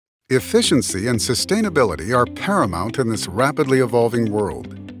Efficiency and sustainability are paramount in this rapidly evolving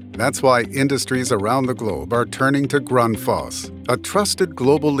world. That's why industries around the globe are turning to Grundfos, a trusted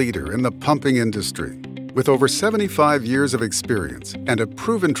global leader in the pumping industry. With over 75 years of experience and a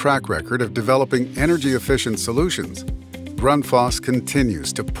proven track record of developing energy-efficient solutions, Grundfos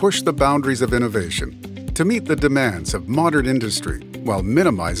continues to push the boundaries of innovation to meet the demands of modern industry while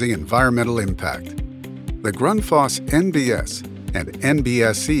minimizing environmental impact. The Grundfos NBS and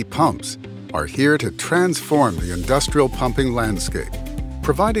NBSE pumps are here to transform the industrial pumping landscape,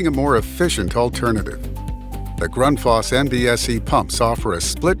 providing a more efficient alternative. The Grundfos NBSE pumps offer a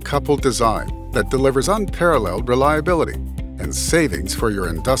split-coupled design that delivers unparalleled reliability and savings for your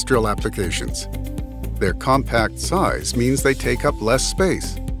industrial applications. Their compact size means they take up less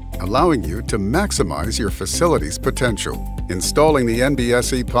space, allowing you to maximize your facility's potential. Installing the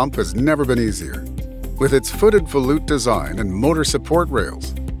NBSE pump has never been easier. With its footed volute design and motor support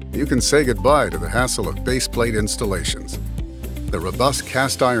rails, you can say goodbye to the hassle of base plate installations. The robust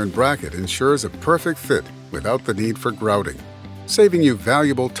cast iron bracket ensures a perfect fit without the need for grouting, saving you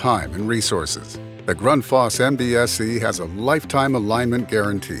valuable time and resources. The Grundfos NBSE has a lifetime alignment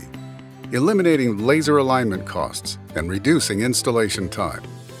guarantee, eliminating laser alignment costs and reducing installation time.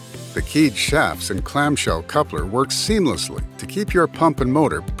 The keyed shafts and clamshell coupler work seamlessly to keep your pump and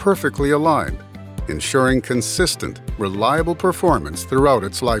motor perfectly aligned, ensuring consistent, reliable performance throughout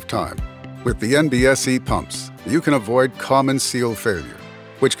its lifetime. With the NBSE pumps, you can avoid common seal failure,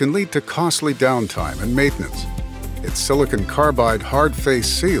 which can lead to costly downtime and maintenance. Its silicon carbide hard-face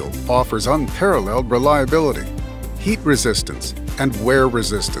seal offers unparalleled reliability, heat resistance, and wear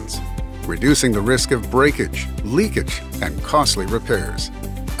resistance, reducing the risk of breakage, leakage, and costly repairs.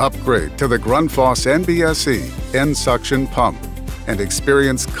 Upgrade to the Grundfos NBSE N-Suction Pump and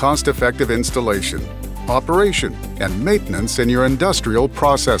experience cost-effective installation, operation, and maintenance in your industrial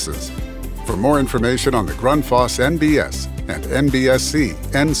processes. For more information on the Grundfos NBS and NBSE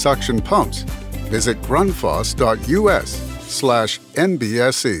N-Suction pumps, visit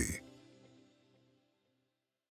grundfos.us/NBSE.